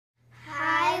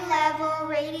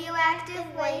radioactive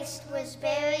waste was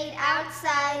buried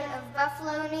outside of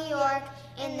Buffalo, New York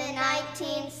in the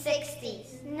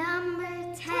 1960s. Number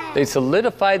 10. They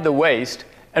solidified the waste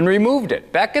and removed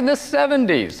it back in the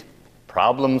 70s.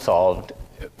 Problem solved.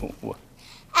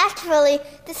 Actually,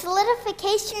 the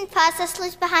solidification process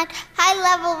leaves behind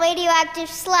high-level radioactive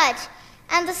sludge,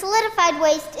 and the solidified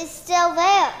waste is still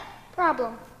there.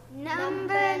 Problem.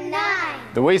 Number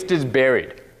 9. The waste is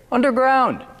buried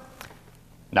underground.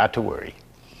 Not to worry.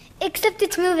 Except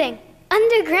it's moving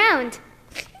underground.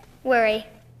 Worry.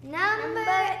 Number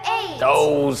 8.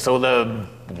 Oh, so the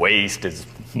waste is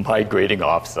migrating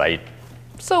off-site.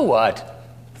 So what?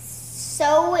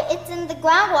 So it's in the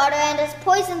groundwater and has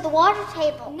poisoned the water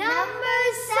table. Number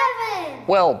 7.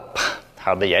 Well,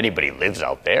 hardly anybody lives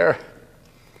out there.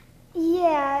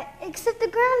 Yeah, except the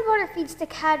groundwater feeds to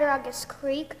Cattaraugus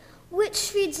Creek, which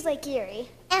feeds Lake Erie.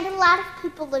 And a lot of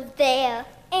people live there.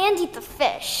 And eat the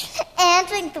fish. And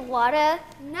drink the water.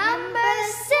 Number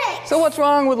 6. So what's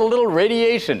wrong with a little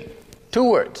radiation? 2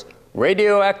 words,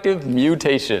 radioactive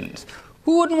mutations.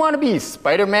 Who wouldn't want to be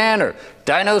Spider-Man or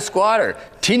Dino Squad or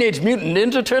Teenage Mutant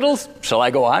Ninja Turtles? Shall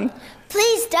I go on?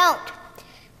 Please don't.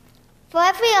 For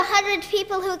every 100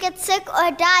 people who get sick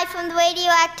or die from the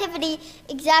radioactivity,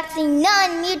 exactly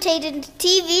none mutate into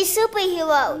TV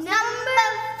superheroes. Number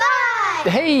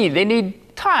 5. Hey, they need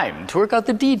time to work out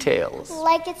the details.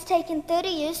 Like it's taken 30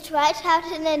 years to write out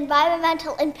an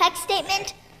environmental impact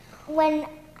statement. When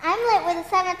I'm late with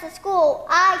assignments at school,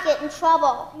 I get in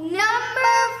trouble. Number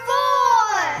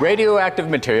 4. Radioactive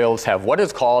materials have what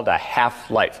is called a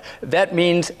half-life. That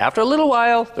means after a little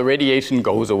while, the radiation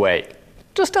goes away.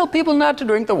 Just tell people not to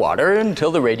drink the water until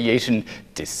the radiation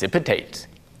dissipates.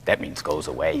 That means goes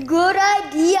away. Good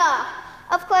idea.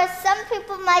 Of course, some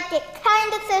people might get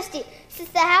kind of thirsty, since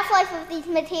the half-life of these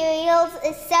materials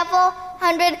is several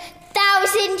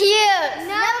 100,000 years.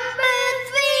 Number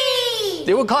 3.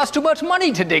 It would cost too much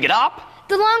money to dig it up.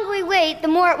 The longer we wait, the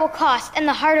more it will cost, and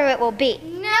the harder it will be.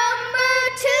 Number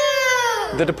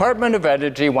 2. The Department of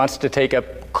Energy wants to take a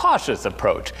cautious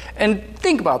approach and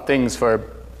think about things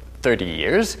for 30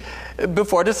 years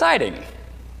before deciding.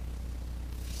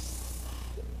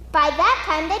 By that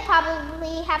time, they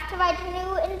probably have to write a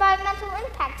new environmental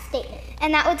impact statement.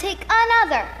 And that will take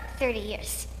another 30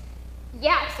 years.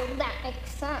 Yeah, so that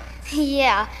makes sense.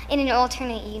 Yeah, in an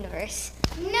alternate universe.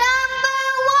 Number 1.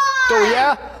 Oh,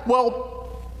 yeah? Well,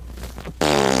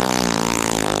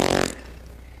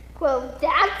 Well,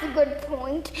 that's a good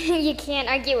point. You can't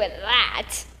argue with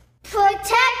that.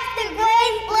 Protect the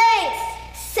Great Lakes.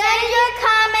 Send your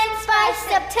comments by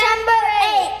September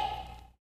 8th.